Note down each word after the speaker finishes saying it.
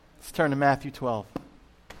Let's turn to Matthew 12.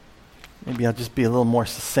 Maybe I'll just be a little more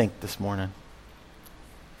succinct this morning.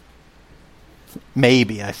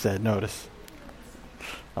 Maybe, I said, notice.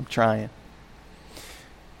 I'm trying.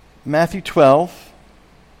 Matthew 12.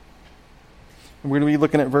 We're going to be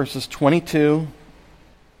looking at verses 22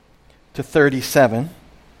 to 37.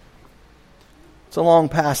 It's a long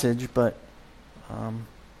passage, but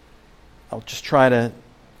I'll just try to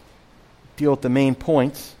deal with the main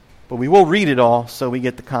points. But we will read it all so we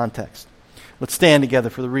get the context. Let's stand together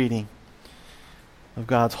for the reading of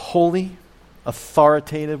God's holy,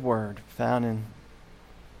 authoritative word found in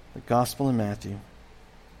the Gospel of Matthew,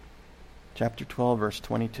 chapter 12, verse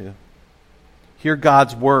 22. Hear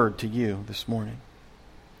God's word to you this morning.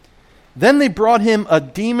 Then they brought him a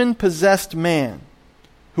demon-possessed man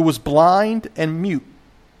who was blind and mute,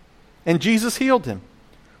 and Jesus healed him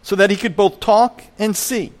so that he could both talk and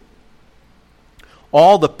see.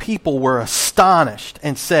 All the people were astonished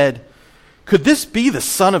and said, "Could this be the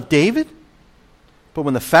son of David?" But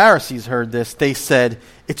when the Pharisees heard this, they said,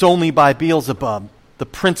 "It's only by Beelzebub, the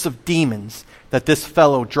prince of demons, that this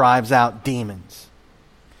fellow drives out demons."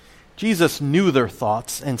 Jesus knew their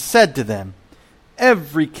thoughts and said to them,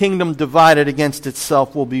 "Every kingdom divided against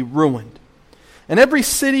itself will be ruined, and every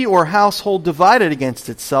city or household divided against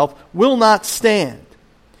itself will not stand.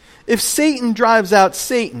 If Satan drives out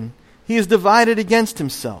Satan, he is divided against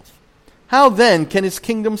himself. How then can his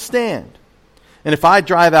kingdom stand? And if I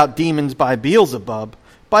drive out demons by Beelzebub,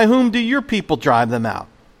 by whom do your people drive them out?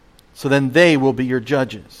 So then they will be your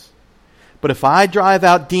judges. But if I drive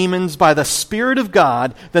out demons by the Spirit of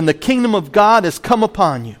God, then the kingdom of God has come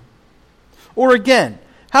upon you. Or again,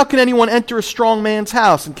 how can anyone enter a strong man's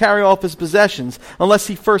house and carry off his possessions unless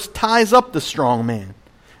he first ties up the strong man?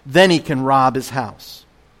 Then he can rob his house.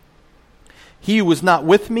 He who is not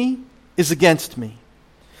with me is against me,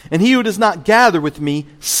 and he who does not gather with me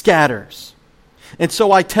scatters. And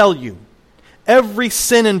so I tell you, every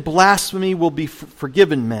sin and blasphemy will be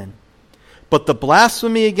forgiven men, but the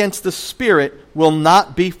blasphemy against the Spirit will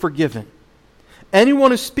not be forgiven.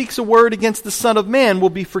 Anyone who speaks a word against the Son of Man will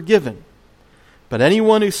be forgiven, but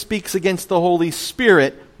anyone who speaks against the Holy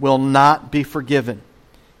Spirit will not be forgiven,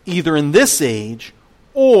 either in this age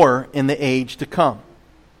or in the age to come.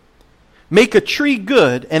 Make a tree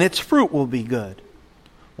good, and its fruit will be good,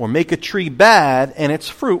 or make a tree bad, and its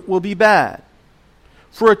fruit will be bad.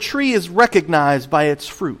 For a tree is recognized by its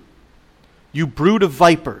fruit. You brood of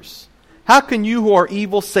vipers, how can you who are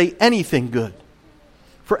evil say anything good?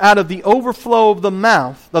 For out of the overflow of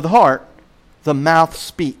the heart, the mouth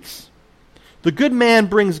speaks. The good man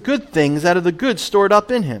brings good things out of the good stored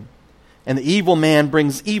up in him, and the evil man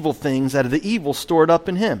brings evil things out of the evil stored up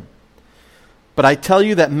in him. But I tell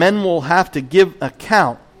you that men will have to give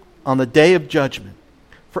account on the day of judgment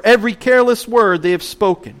for every careless word they have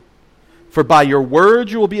spoken. For by your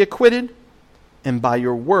words you will be acquitted, and by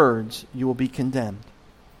your words you will be condemned.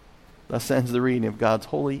 Thus ends the reading of God's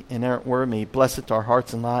holy, inerrant word. May He bless it to our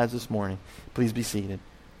hearts and lives this morning. Please be seated.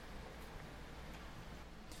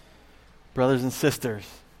 Brothers and sisters,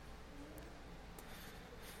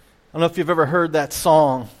 I don't know if you've ever heard that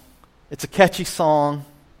song. It's a catchy song.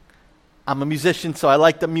 I'm a musician, so I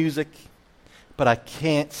like the music, but I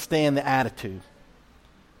can't stand the attitude.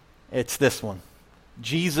 It's this one.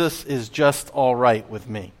 Jesus is just all right with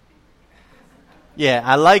me. Yeah,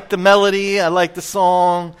 I like the melody, I like the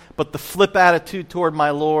song, but the flip attitude toward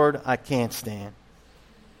my Lord, I can't stand.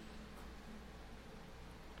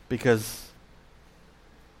 Because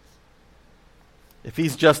if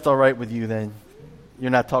He's just all right with you, then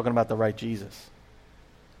you're not talking about the right Jesus.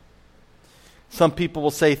 Some people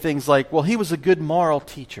will say things like, well, he was a good moral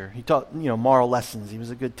teacher. He taught, moral lessons. He was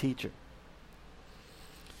a good teacher.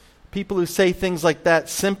 People who say things like that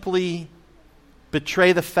simply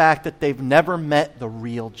betray the fact that they've never met the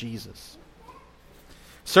real Jesus.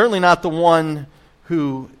 Certainly not the one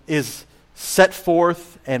who is set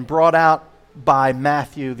forth and brought out by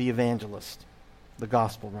Matthew the evangelist, the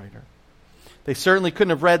gospel writer. They certainly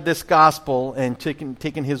couldn't have read this gospel and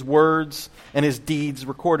taken his words and his deeds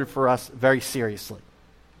recorded for us very seriously.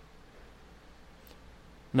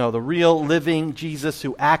 No, the real living Jesus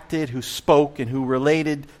who acted, who spoke, and who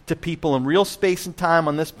related to people in real space and time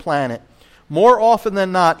on this planet, more often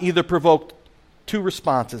than not, either provoked two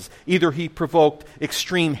responses. Either he provoked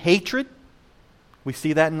extreme hatred, we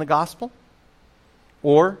see that in the gospel,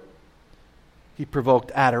 or he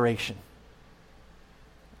provoked adoration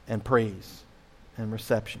and praise and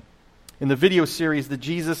reception. In the video series, The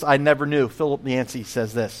Jesus I Never Knew, Philip Yancey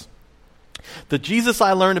says this: "The Jesus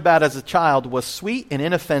I learned about as a child was sweet and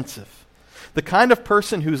inoffensive, the kind of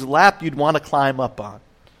person whose lap you'd want to climb up on.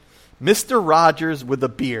 Mr. Rogers with a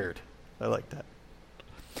beard. I like that.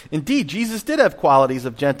 Indeed, Jesus did have qualities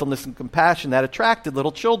of gentleness and compassion that attracted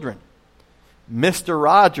little children. Mr.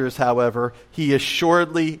 Rogers, however, he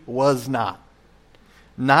assuredly was not.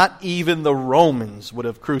 Not even the Romans would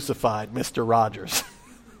have crucified Mr. Rogers.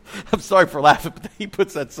 I'm sorry for laughing, but he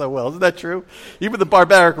puts that so well. Isn't that true? Even the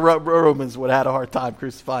barbaric Romans would have had a hard time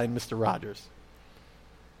crucifying Mr. Rogers.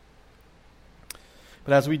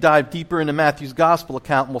 But as we dive deeper into Matthew's gospel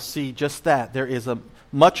account, we'll see just that. There is a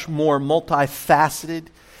much more multifaceted,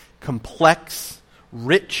 complex,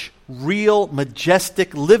 rich, real,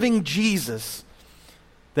 majestic, living Jesus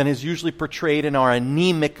than is usually portrayed in our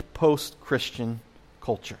anemic post-Christian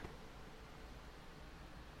culture.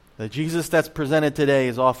 The Jesus that's presented today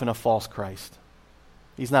is often a false Christ.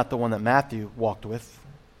 He's not the one that Matthew walked with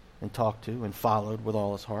and talked to and followed with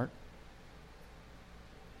all his heart.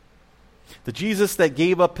 The Jesus that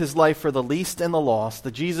gave up his life for the least and the lost,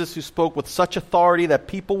 the Jesus who spoke with such authority that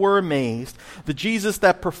people were amazed, the Jesus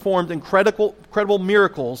that performed incredible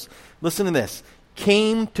miracles, listen to this,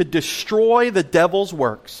 came to destroy the devil's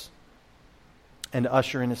works and to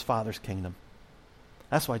usher in his Father's kingdom.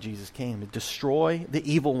 That's why Jesus came, to destroy the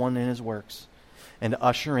evil one in his works and to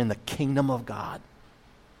usher in the kingdom of God.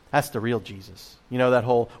 That's the real Jesus. You know that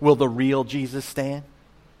whole, will the real Jesus stand?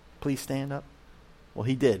 Please stand up. Well,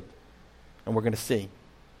 he did. And we're going to see.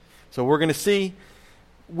 So we're going to see,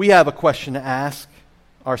 we have a question to ask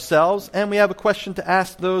ourselves, and we have a question to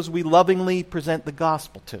ask those we lovingly present the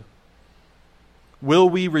gospel to. Will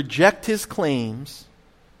we reject his claims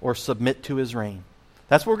or submit to his reign?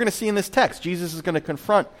 That's what we're going to see in this text. Jesus is going to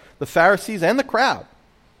confront the Pharisees and the crowd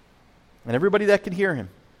and everybody that could hear him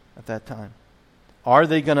at that time. Are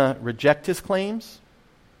they going to reject his claims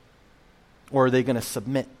or are they going to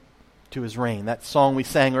submit to his reign? That song we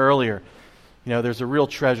sang earlier, you know, there's a real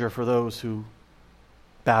treasure for those who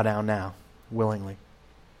bow down now willingly.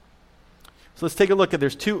 So let's take a look at,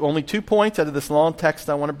 there's only 2 points out of this long text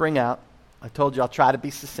I want to bring out. I told you I'll try to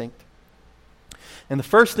be succinct. And the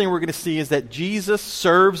first thing we're going to see is that Jesus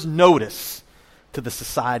serves notice to the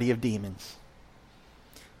society of demons.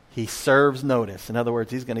 He serves notice. In other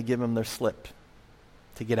words, he's going to give them their slip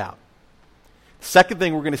to get out. The second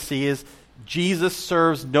thing we're going to see is Jesus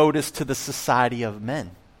serves notice to the society of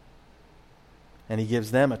men. And he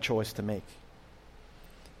gives them a choice to make.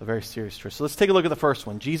 A very serious choice. So let's take a look at the first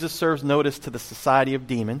one. Jesus serves notice to the society of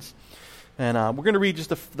demons. And we're going to read just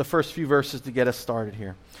the first few verses to get us started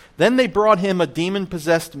here. Then they brought him a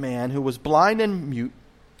demon-possessed man who was blind and mute,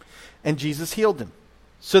 and Jesus healed him,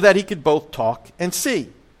 so that he could both talk and see.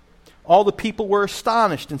 All the people were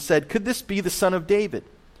astonished and said, "Could this be the son of David?"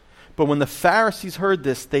 But when the Pharisees heard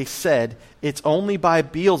this, they said, "It's only by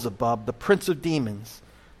Beelzebub, the prince of demons,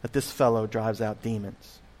 that this fellow drives out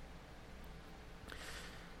demons."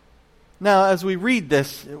 Now, as we read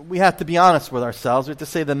this, we have to be honest with ourselves. We have to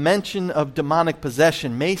say the mention of demonic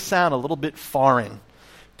possession may sound a little bit foreign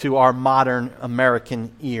to our modern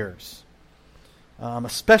American ears.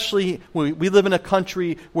 Especially, we live in a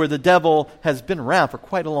country where the devil has been around for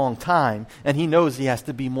quite a long time, and he knows he has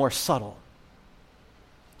to be more subtle.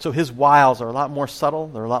 So his wiles are a lot more subtle.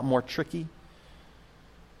 They're a lot more tricky.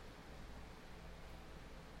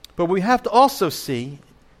 But we have to also see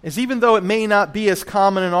is even though it may not be as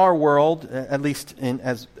common in our world, at least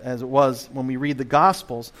as it was when we read the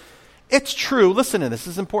Gospels, it's true. Listen to this.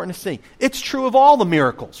 This is important to see. It's true of all the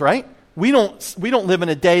miracles, right? We don't live in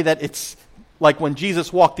a day that it's like when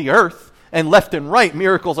Jesus walked the earth and left and right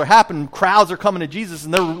miracles are happening. Crowds are coming to Jesus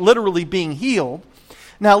and they're literally being healed.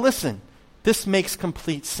 Now listen, this makes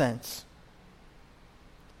complete sense.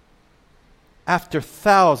 After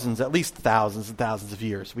thousands, at least thousands and thousands of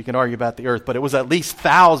years, we can argue about the earth, but it was at least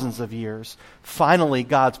thousands of years, finally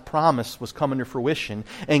God's promise was coming to fruition,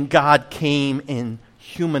 and God came in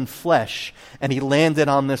human flesh, and he landed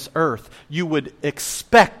on this earth. You would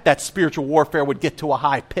expect that spiritual warfare would get to a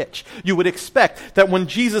high pitch. You would expect that when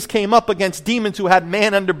Jesus came up against demons who had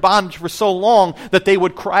man under bondage for so long, that they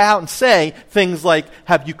would cry out and say things like,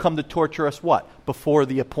 "Have you come to torture us?" What? Before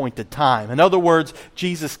the appointed time. In other words,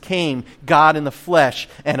 Jesus came, God in the flesh,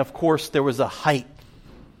 and of course there was a height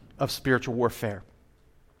of spiritual warfare.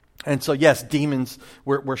 And so yes, demons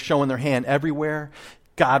were showing their hand everywhere.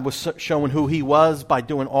 God was showing who he was by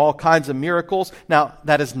doing all kinds of miracles. Now,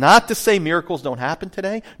 that is not to say miracles don't happen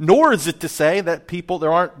today, nor is it to say that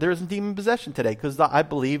there isn't demon possession today, because I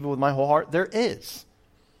believe with my whole heart there is.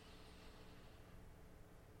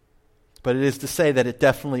 But it is to say that it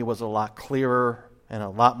definitely was a lot clearer and a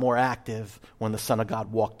lot more active when the Son of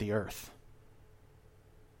God walked the earth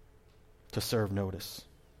to serve notice.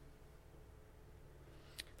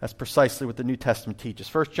 That's precisely what the New Testament teaches.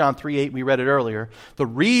 1 John 3:8, we read it earlier. The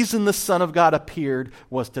reason the Son of God appeared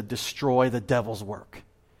was to destroy the devil's work.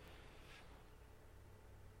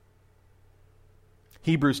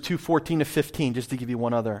 Hebrews 2:14-15, just to give you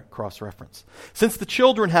one other cross-reference. Since the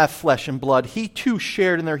children have flesh and blood, he too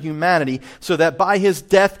shared in their humanity, so that by his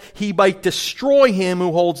death he might destroy him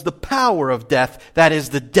who holds the power of death, that is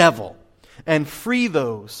the devil, and free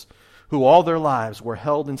those who all their lives were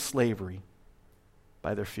held in slavery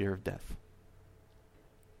by their fear of death.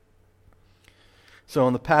 So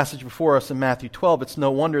in the passage before us in Matthew 12, it's no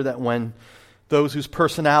wonder that when those whose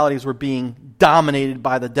personalities were being dominated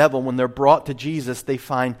by the devil, when they're brought to Jesus, they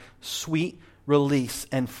find sweet release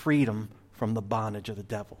and freedom from the bondage of the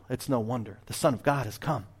devil. It's no wonder. The Son of God has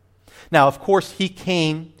come. Now, of course, he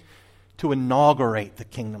came to inaugurate the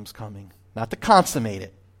kingdom's coming, not to consummate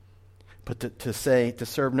it, but to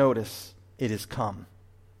serve notice, it is come.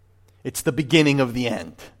 It's the beginning of the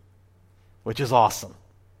end, which is awesome.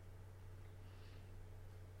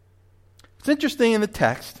 It's interesting in the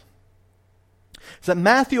text is that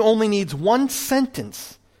Matthew only needs one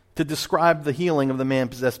sentence to describe the healing of the man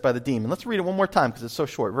possessed by the demon. Let's read it one more time because it's so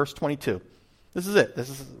short. Verse 22. This is it. This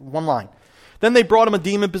is one line. Then they brought him a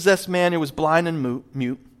demon-possessed man who was blind and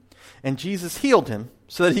mute, and Jesus healed him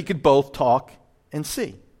so that he could both talk and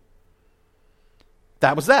see.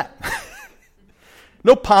 That was that.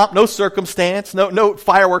 No pomp, no circumstance, no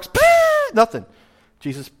fireworks, nothing.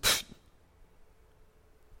 Jesus,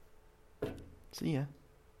 see ya.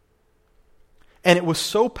 And it was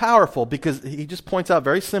so powerful because he just points out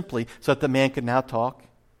very simply so that the man could now talk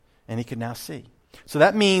and he could now see. So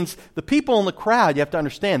that means the people in the crowd, you have to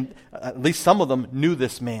understand, at least some of them knew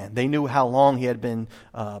this man. They knew how long he had been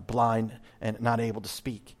blind and not able to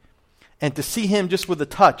speak. And to see him just with a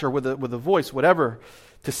touch or with a voice, whatever,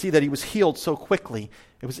 to see that he was healed so quickly,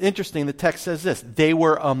 it was interesting. The text says this: they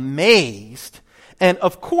were amazed. And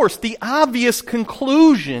of course, the obvious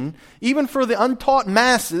conclusion, even for the untaught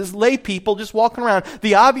masses, lay people just walking around,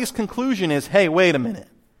 the obvious conclusion is, hey, wait a minute.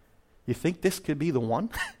 You think this could be the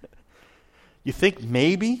one? You think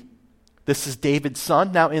maybe this is David's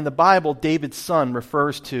son? Now, in the Bible, David's son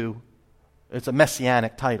refers to, it's a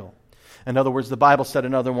messianic title. In other words, the Bible said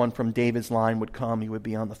another one from David's line would come. He would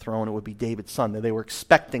be on the throne. It would be David's son. They were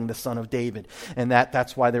expecting the son of David. And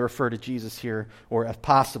that's why they refer to Jesus here, or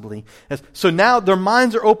possibly. So now their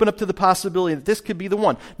minds are open up to the possibility that this could be the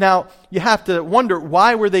one. Now, you have to wonder,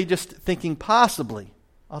 why were they just thinking possibly?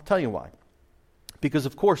 I'll tell you why. Because,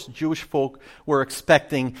 of course, Jewish folk were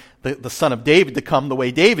expecting the son of David to come the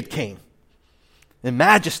way David came. In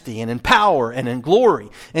majesty and in power and in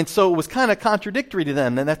glory. And so it was kind of contradictory to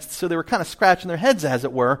them. And so they were kind of scratching their heads, as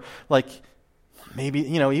it were. Like, maybe,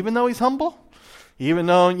 even though he's humble, even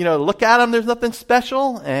though, look at him, there's nothing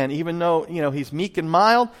special. And even though, he's meek and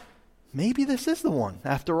mild, maybe this is the one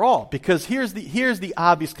after all. Because here's the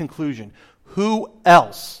obvious conclusion. Who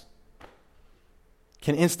else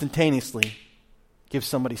can instantaneously give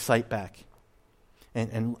somebody sight back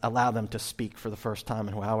and allow them to speak for the first time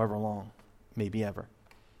in however long? Maybe ever.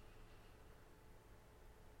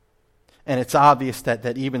 And it's obvious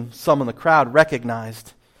that even some in the crowd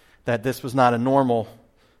recognized that this was not a normal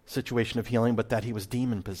situation of healing, but that he was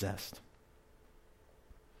demon-possessed.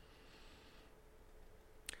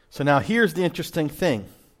 So now here's the interesting thing.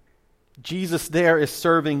 Jesus there is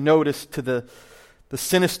serving notice to the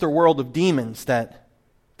sinister world of demons that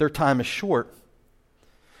their time is short.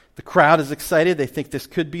 The crowd is excited. They think this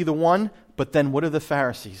could be the one. But then what do the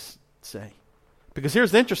Pharisees say? Because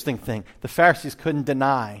here's the interesting thing. The Pharisees couldn't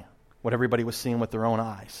deny what everybody was seeing with their own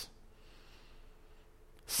eyes.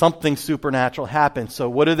 Something supernatural happened. So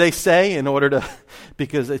what do they say in order to,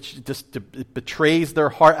 because it betrays their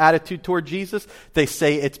heart attitude toward Jesus? They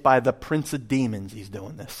say it's by the prince of demons he's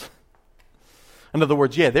doing this. In other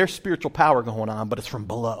words, there's spiritual power going on, but it's from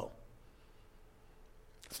below.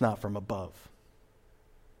 It's not from above.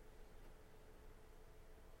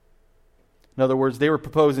 In other words, they were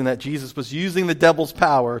proposing that Jesus was using the devil's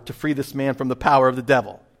power to free this man from the power of the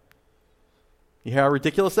devil. You hear how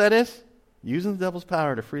ridiculous that is? Using the devil's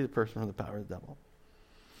power to free the person from the power of the devil.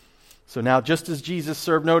 So now, just as Jesus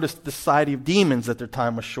served notice to the society of demons that their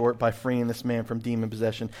time was short by freeing this man from demon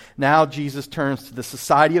possession, now Jesus turns to the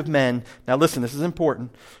society of men. Now listen, this is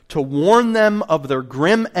important. To warn them of their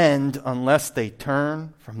grim end unless they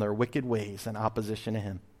turn from their wicked ways in opposition to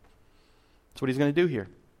him. That's what he's going to do here.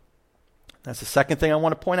 That's the second thing I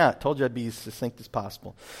want to point out. I told you I'd be as succinct as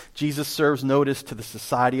possible. Jesus serves notice to the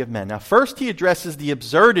society of men. Now, first he addresses the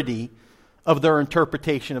absurdity of their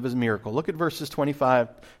interpretation of his miracle. Look at verses 25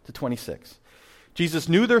 to 26. Jesus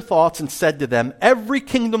knew their thoughts and said to them, every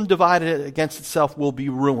kingdom divided against itself will be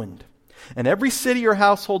ruined, and every city or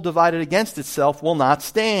household divided against itself will not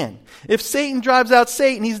stand. If Satan drives out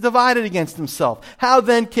Satan, he's divided against himself. How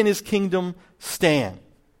then can his kingdom stand?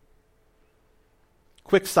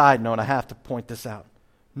 Quick side note, I have to point this out.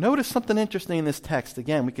 Notice something interesting in this text.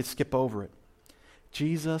 Again, we could skip over it.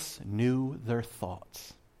 Jesus knew their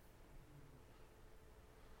thoughts.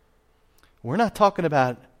 We're not talking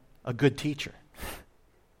about a good teacher.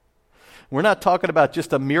 We're not talking about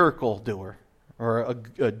just a miracle doer or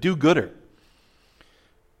a do-gooder.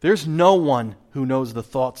 There's no one who knows the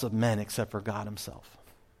thoughts of men except for God himself.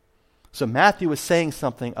 So Matthew is saying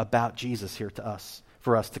something about Jesus here to us,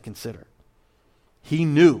 for us to consider. He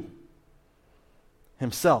knew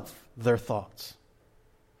himself their thoughts.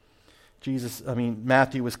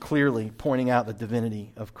 Matthew was clearly pointing out the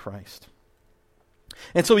divinity of Christ.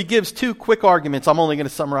 And so he gives two quick arguments. I'm only going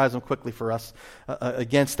to summarize them quickly for us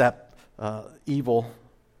against that evil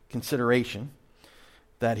consideration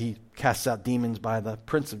that he casts out demons by the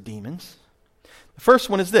prince of demons. The first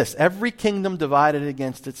one is this: every kingdom divided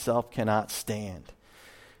against itself cannot stand.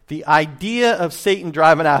 The idea of Satan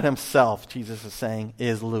driving out himself, Jesus is saying,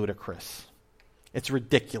 is ludicrous. It's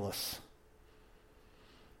ridiculous.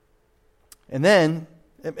 And then,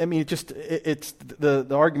 the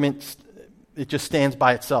argument, it just stands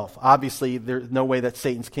by itself. Obviously, there's no way that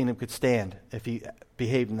Satan's kingdom could stand if he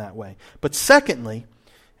behaved in that way. But secondly,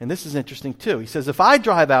 and this is interesting too, he says, if I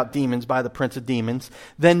drive out demons by the prince of demons,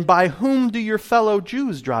 then by whom do your fellow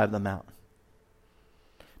Jews drive them out?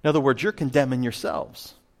 In other words, you're condemning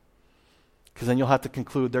yourselves. Because then you'll have to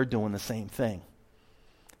conclude they're doing the same thing.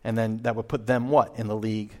 And then that would put them what? In the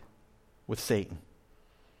league with Satan.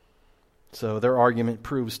 So their argument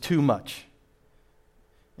proves too much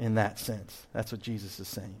in that sense. That's what Jesus is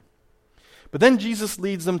saying. But then Jesus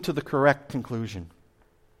leads them to the correct conclusion.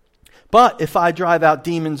 But if I drive out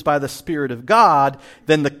demons by the Spirit of God,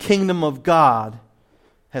 then the kingdom of God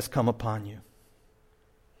has come upon you.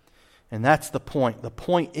 And that's the point. The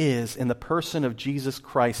point is, in the person of Jesus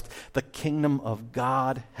Christ, the kingdom of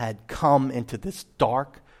God had come into this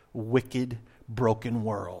dark, wicked, broken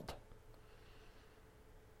world.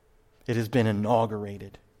 It has been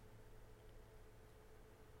inaugurated.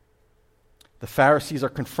 The Pharisees are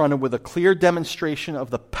confronted with a clear demonstration of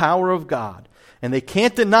the power of God. And they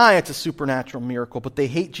can't deny it's a supernatural miracle, but they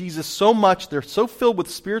hate Jesus so much, they're so filled with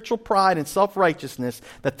spiritual pride and self-righteousness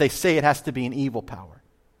that they say it has to be an evil power.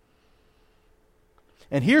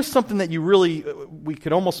 And here's something that we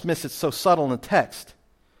could almost miss. It's so subtle in the text.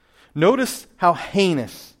 Notice how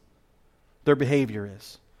heinous their behavior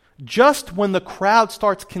is. Just when the crowd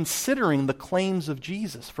starts considering the claims of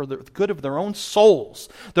Jesus for the good of their own souls,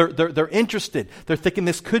 they're interested. They're thinking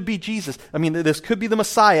this could be Jesus. This could be the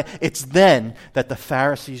Messiah. It's then that the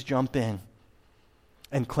Pharisees jump in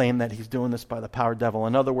and claim that he's doing this by the power of the devil.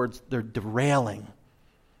 In other words, they're derailing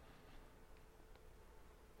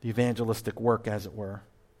the evangelistic work, as it were,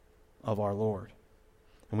 of our Lord.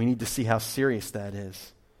 And we need to see how serious that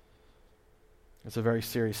is. It's a very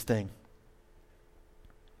serious thing.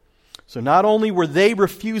 So not only were they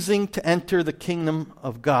refusing to enter the kingdom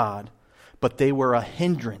of God, but they were a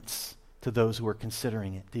hindrance to those who were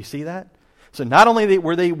considering it. Do you see that? So not only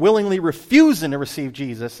were they willingly refusing to receive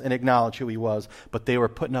Jesus and acknowledge who he was, but they were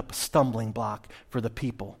putting up a stumbling block for the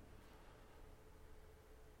people.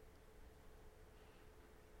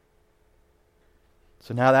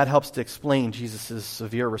 So now that helps to explain Jesus'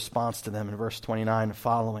 severe response to them in verse 29 and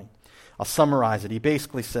following. I'll summarize it. He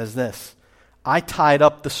basically says this: I tied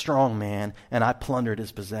up the strong man and I plundered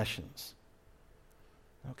his possessions.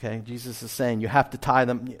 Okay, Jesus is saying you have to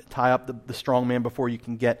tie up the strong man before you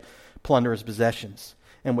can plunder his possessions.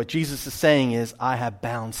 And what Jesus is saying is, I have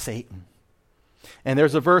bound Satan. And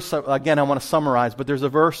there's a verse, again I want to summarize, but there's a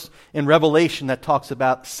verse in Revelation that talks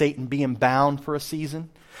about Satan being bound for a season,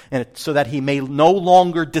 and so that he may no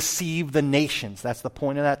longer deceive the nations. That's the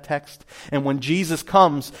point of that text. And when Jesus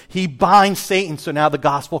comes, he binds Satan so now the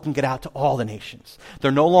gospel can get out to all the nations.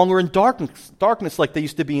 They're no longer in darkness like they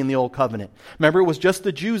used to be in the old covenant. Remember, it was just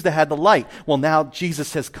the Jews that had the light. Well, now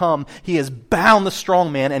Jesus has come. He has bound the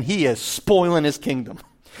strong man and he is spoiling his kingdom.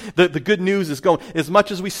 The good news is going. As much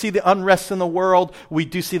as we see the unrest in the world, we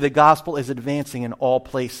do see the gospel is advancing in all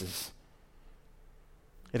places.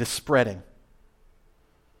 It is spreading.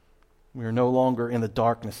 We are no longer in the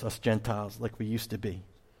darkness, us Gentiles, like we used to be.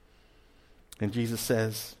 And Jesus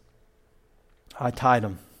says, I tied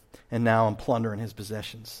him, and now I'm plundering his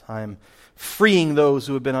possessions. I am freeing those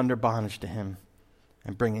who have been under bondage to him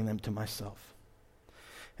and bringing them to myself.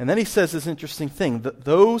 And then he says this interesting thing, that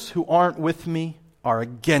those who aren't with me are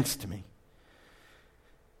against me.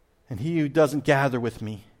 And he who doesn't gather with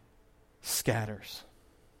me scatters.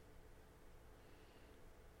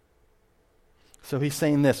 So he's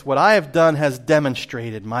saying this, what I have done has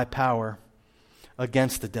demonstrated my power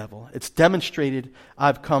against the devil. It's demonstrated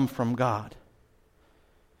I've come from God.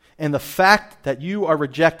 And the fact that you are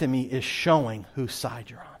rejecting me is showing whose side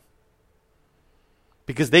you're on.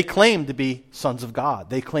 Because they claim to be sons of God.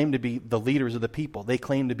 They claim to be the leaders of the people. They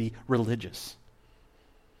claim to be religious.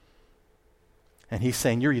 And he's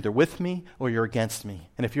saying, you're either with me or you're against me.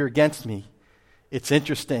 And if you're against me, it's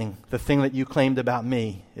interesting. The thing that you claimed about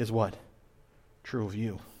me is what? True of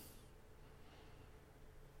you.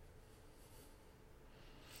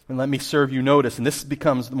 And let me serve you notice, and this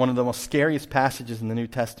becomes one of the most scariest passages in the New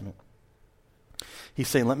Testament. He's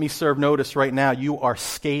saying, let me serve notice right now, you are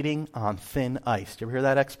skating on thin ice. Do you ever hear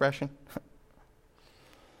that expression?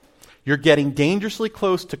 You're getting dangerously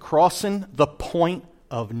close to crossing the point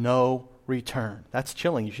of no return. That's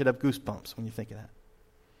chilling. You should have goosebumps when you think of that.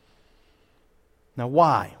 Now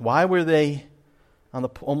why? Why were they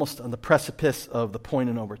almost on the precipice of the point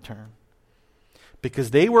of no return?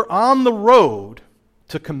 Because they were on the road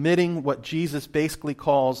to committing what Jesus basically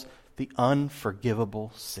calls the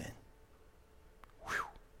unforgivable sin. Whew.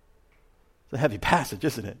 It's a heavy passage,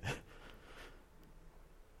 isn't it?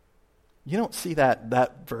 You don't see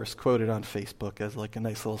that verse quoted on Facebook as like a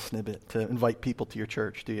nice little snippet to invite people to your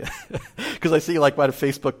church, do you? Because I see like on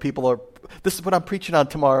Facebook people are, this is what I'm preaching on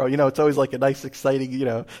tomorrow. You know, it's always like a nice, exciting,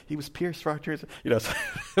 he was pierced for our church. So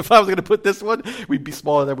if I was going to put this one, we'd be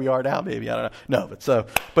smaller than we are now maybe. I don't know. No,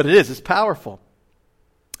 but it's powerful.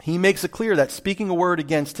 He makes it clear that speaking a word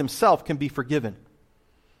against himself can be forgiven.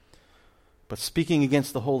 But speaking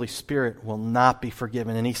against the Holy Spirit will not be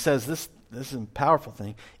forgiven. And he says this is a powerful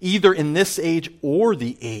thing. Either in this age or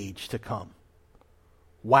the age to come.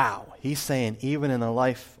 Wow. He's saying even in the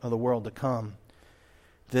life of the world to come,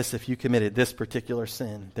 if you committed this particular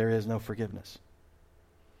sin, there is no forgiveness.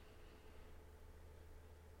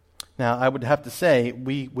 Now, I would have to say,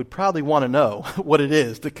 we would probably want to know what it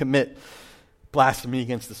is to commit blasphemy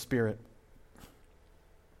against the Spirit.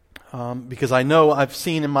 Because I know I've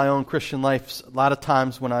seen in my own Christian life a lot of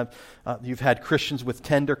times when you've had Christians with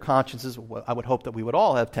tender consciences. I would hope that we would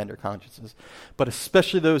all have tender consciences, but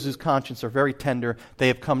especially those whose conscience are very tender. They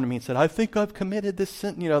have come to me and said, "I think I've committed this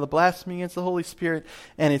sin, the blasphemy against the Holy Spirit."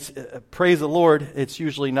 And it's praise the Lord. It's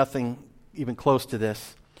usually nothing even close to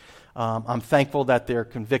this. I'm thankful that they're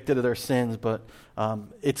convicted of their sins, but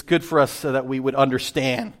it's good for us so that we would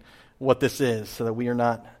understand what this is, so that we are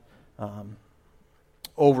not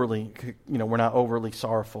overly, we're not overly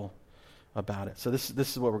sorrowful about it. So this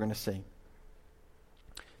is what we're going to see.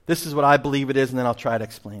 This is what I believe it is, and then I'll try to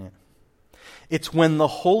explain it. It's when the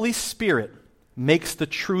Holy Spirit makes the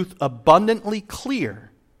truth abundantly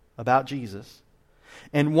clear about Jesus,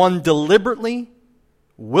 and one deliberately,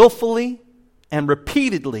 willfully, and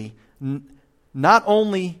repeatedly not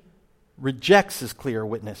only rejects his clear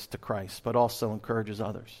witness to Christ, but also encourages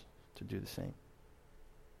others to do the same.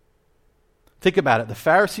 Think about it. The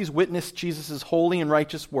Pharisees witnessed Jesus' holy and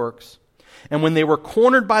righteous works, and when they were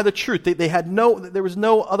cornered by the truth, there was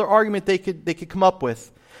no other argument they could come up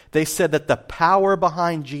with. They said that the power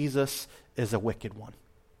behind Jesus is a wicked one.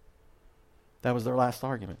 That was their last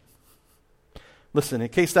argument. Listen, in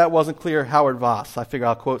case that wasn't clear, Howard Voss, I figure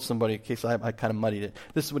I'll quote somebody in case I kind of muddied it.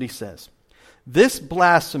 This is what he says. This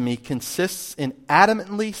blasphemy consists in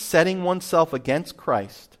adamantly setting oneself against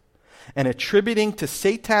Christ and attributing to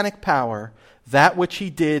satanic power that which he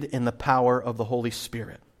did in the power of the Holy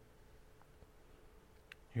Spirit.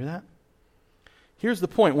 Hear that? Here's the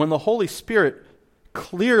point. When the Holy Spirit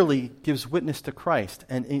clearly gives witness to Christ,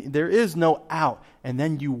 and there is no out, and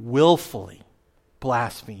then you willfully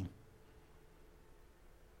blaspheme.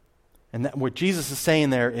 And what Jesus is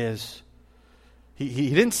saying there is,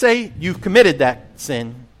 he didn't say you've committed that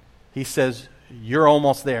sin. He says you're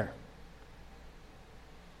almost there.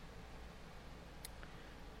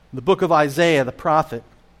 In the book of Isaiah, the prophet,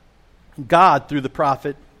 God, through the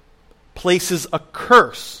prophet, places a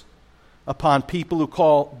curse upon people who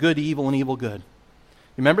call good evil and evil good.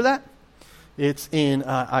 You remember that? It's in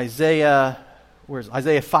Isaiah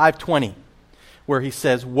 5:20, where he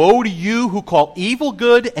says, "Woe to you who call evil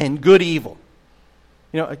good and good evil."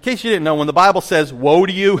 In case you didn't know, when the Bible says, "Woe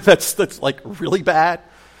to you," that's like really bad.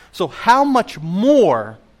 So how much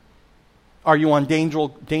more are you on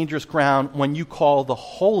dangerous ground when you call the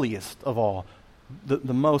holiest of all,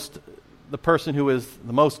 the person who is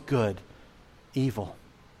the most good, evil?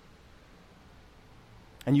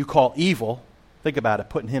 And you call evil, think about it,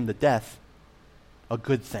 putting him to death, a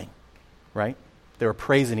good thing, right? They were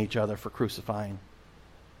praising each other for crucifying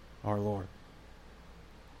our Lord.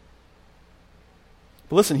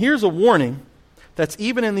 But listen, here's a warning that's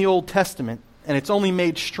even in the Old Testament, and it's only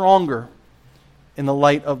made stronger in the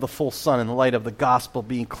light of the full sun, in the light of the gospel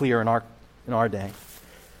being clear in our day.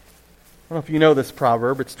 I don't know if you know this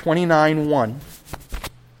proverb. It's 29:1,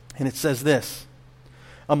 and it says this: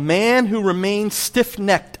 "A man who remains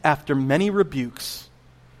stiff-necked after many rebukes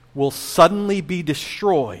will suddenly be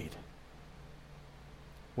destroyed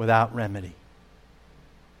without remedy."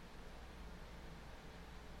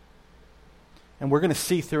 And we're going to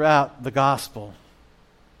see throughout the gospel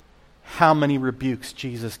how many rebukes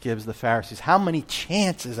Jesus gives the Pharisees, how many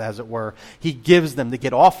chances, as it were, he gives them to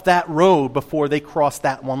get off that road before they cross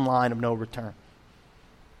that one line of no return.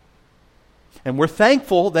 And we're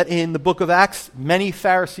thankful that in the book of Acts, many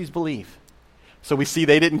Pharisees believe. So we see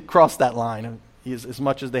they didn't cross that line as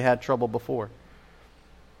much as they had trouble before.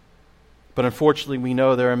 But unfortunately, we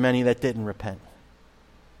know there are many that didn't repent.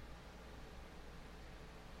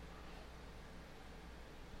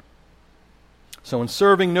 So in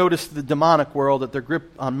serving notice to the demonic world that their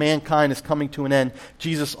grip on mankind is coming to an end,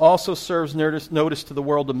 Jesus also serves notice to the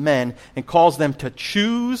world of men and calls them to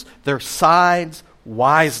choose their sides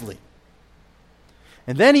wisely.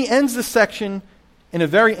 And then he ends this section in a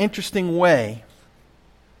very interesting way.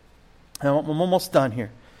 I'm almost done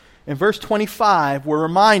here. In verse 25, we're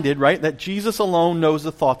reminded, right, that Jesus alone knows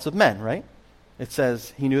the thoughts of men, right? It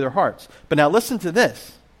says he knew their hearts. But now listen to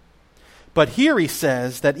this. But here he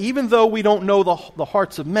says that even though we don't know the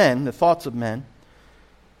hearts of men, the thoughts of men,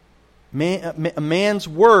 a man's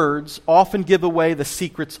words often give away the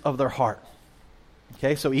secrets of their heart.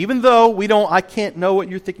 Okay, so even though I can't know what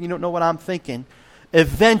you're thinking, you don't know what I'm thinking,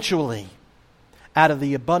 eventually, out of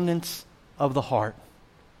the abundance of the heart,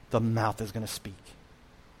 the mouth is going to speak.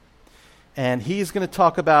 And he's going to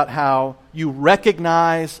talk about how you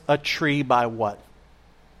recognize a tree by what?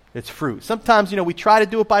 Its fruit. Sometimes, we try to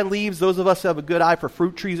do it by leaves. Those of us who have a good eye for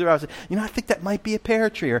fruit trees, I think that might be a pear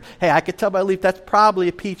tree. Or, hey, I could tell by leaf that's probably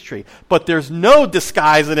a peach tree. But there's no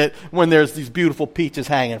disguising it when there's these beautiful peaches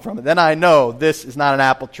hanging from it. Then I know this is not an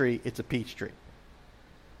apple tree, it's a peach tree.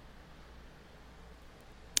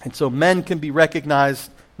 And so men can be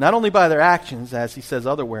recognized not only by their actions, as he says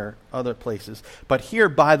other places, but here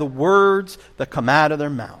by the words that come out of their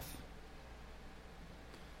mouth.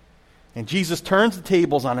 And Jesus turns the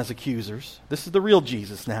tables on his accusers. This is the real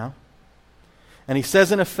Jesus now. And he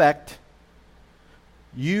says in effect,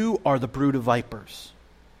 "You are the brood of vipers.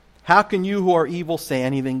 How can you who are evil say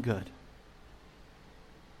anything good?"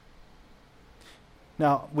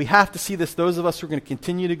 Now, we have to see this, those of us who are going to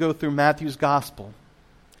continue to go through Matthew's gospel.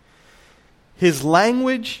 His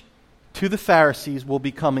language to the Pharisees will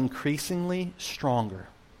become increasingly stronger.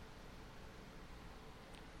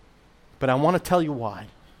 But I want to tell you why.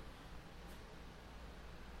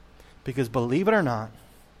 Because believe it or not,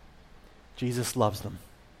 Jesus loves them.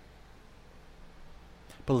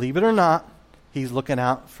 Believe it or not, he's looking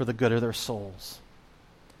out for the good of their souls.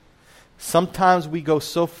 Sometimes we go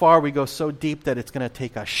so far, we go so deep that it's going to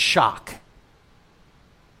take a shock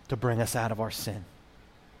to bring us out of our sin.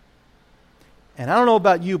 And I don't know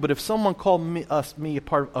about you, but if someone called me a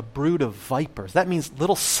part of a brood of vipers, that means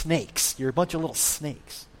little snakes. You're a bunch of little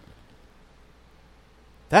snakes.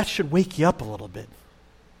 That should wake you up a little bit.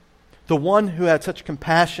 The one who had such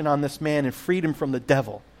compassion on this man and freed him from the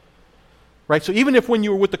devil. Right? So even if when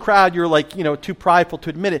you were with the crowd, you're too prideful to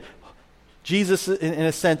admit it, Jesus, in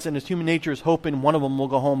a sense, in his human nature, is hoping one of them will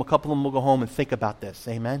go home, a couple of them will go home and think about this.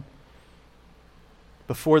 Amen?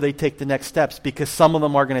 Before they take the next steps, because some of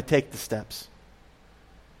them are going to take the steps,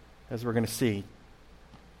 as we're going to see,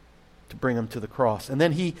 to bring them to the cross. And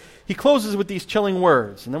then he closes with these chilling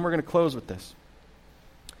words, and then we're going to close with this.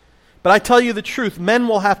 "But I tell you the truth, men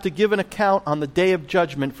will have to give an account on the day of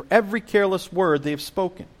judgment for every careless word they have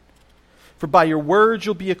spoken. For by your words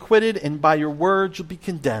you'll be acquitted, and by your words you'll be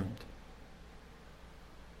condemned."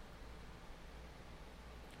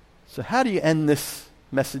 So how do you end this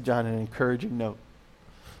message on an encouraging note?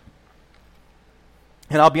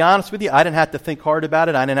 And I'll be honest with you, I didn't have to think hard about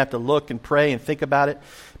it. I didn't have to look and pray and think about it,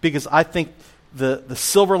 because I think the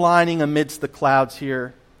silver lining amidst the clouds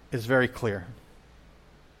here is very clear.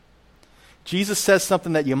 Jesus says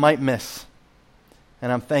something that you might miss,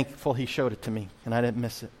 and I'm thankful he showed it to me, and I didn't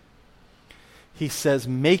miss it. He says,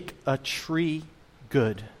 "Make a tree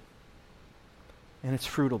good, and its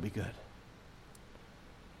fruit will be good."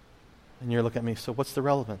 And you're looking at me, so what's the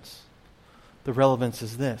relevance? The relevance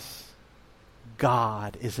is this: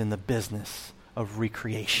 God is in the business of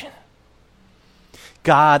recreation.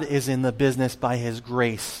 God is in the business by his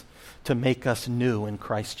grace to make us new in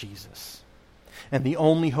Christ Jesus. And the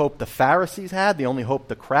only hope the Pharisees had, the only hope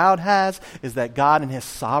the crowd has, is that God in his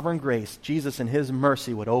sovereign grace, Jesus in his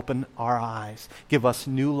mercy, would open our eyes, give us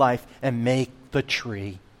new life, and make the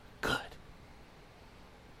tree good.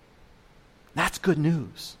 That's good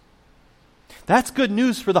news. That's good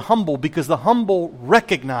news for the humble, because the humble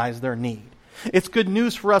recognize their need. It's good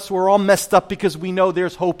news for us who are all messed up, because we know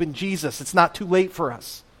there's hope in Jesus. It's not too late for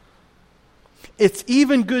us. It's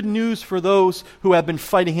even good news for those who have been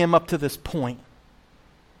fighting him up to this point,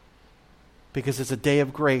 because it's a day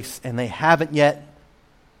of grace and they haven't yet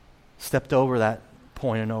stepped over that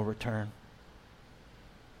point of no return.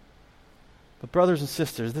 But brothers and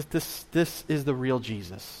sisters, this is the real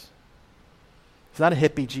Jesus. He's not a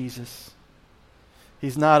hippie Jesus.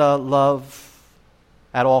 He's not a love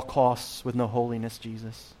at all costs with no holiness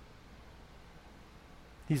Jesus.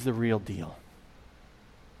 He's the real deal.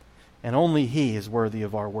 And only he is worthy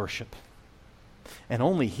of our worship. And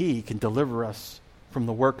only he can deliver us from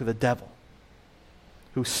the work of the devil,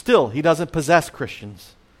 who still, he doesn't possess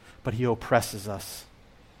Christians, but he oppresses us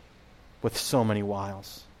with so many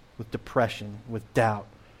wiles, with depression, with doubt.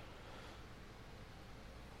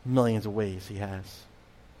 Millions of ways he has.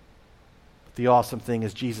 But the awesome thing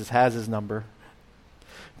is Jesus has his number.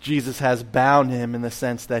 Jesus has bound him in the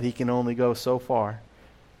sense that he can only go so far.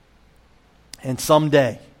 And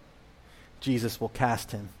someday, Jesus will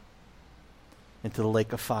cast him into the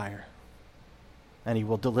lake of fire. And he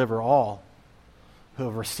will deliver all who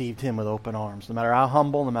have received him with open arms, no matter how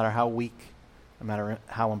humble, no matter how weak, no matter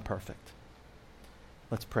how imperfect.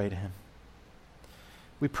 Let's pray to him.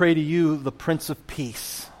 We pray to you, the Prince of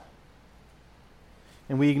Peace.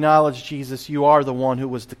 And we acknowledge, Jesus, you are the one who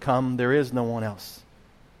was to come. There is no one else.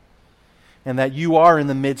 And that you are in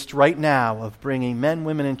the midst right now of bringing men,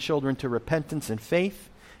 women, and children to repentance and faith,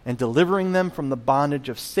 and delivering them from the bondage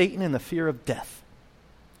of Satan and the fear of death.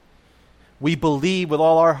 We believe with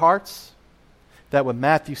all our hearts that what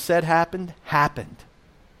Matthew said happened.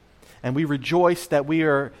 And we rejoice that we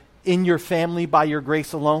are in your family by your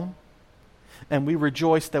grace alone. And we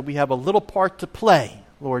rejoice that we have a little part to play,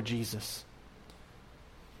 Lord Jesus,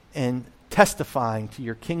 in testifying to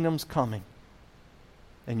your kingdom's coming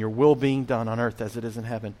and your will being done on earth as it is in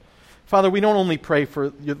heaven. Father, we don't only pray for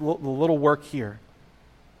the little work here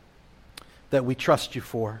that we trust you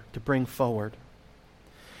for to bring forward,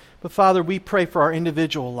 but Father, we pray for our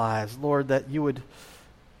individual lives, Lord, that you would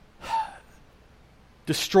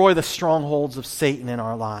destroy the strongholds of Satan in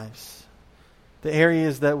our lives, the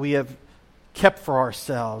areas that we have kept for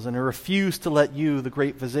ourselves and refuse to let you, the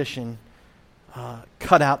great physician,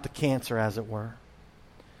 cut out the cancer, as it were.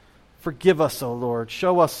 Forgive us, O Lord.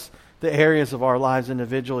 Show us the areas of our lives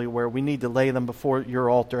individually where we need to lay them before your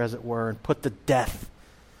altar, as it were, and put to death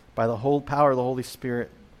by the whole power of the Holy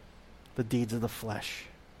Spirit the deeds of the flesh.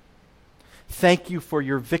 Thank you for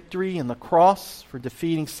your victory in the cross, for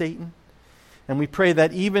defeating Satan. And we pray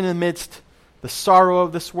that even amidst the sorrow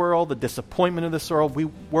of this world, the disappointment of this world,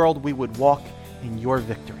 we would walk in your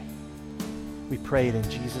victory. We pray it in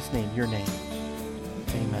Jesus' name, your name.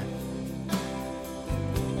 Amen.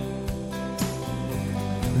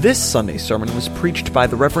 This Sunday sermon was preached by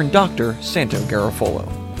the Reverend Dr. Santo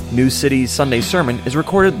Garofolo. New City's Sunday sermon is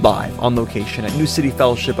recorded live on location at New City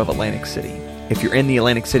Fellowship of Atlantic City. If you're in the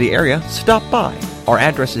Atlantic City area, stop by. Our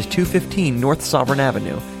address is 215 North Sovereign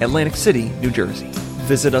Avenue, Atlantic City, New Jersey.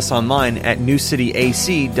 Visit us online at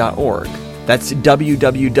newcityac.org. That's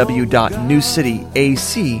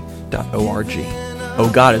www.newcityac.org. Oh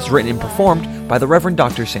God is written and performed by the Reverend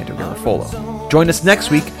Dr. Santo Garofolo. Join us next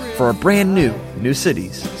week for a brand new New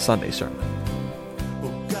Cities Sunday sermon.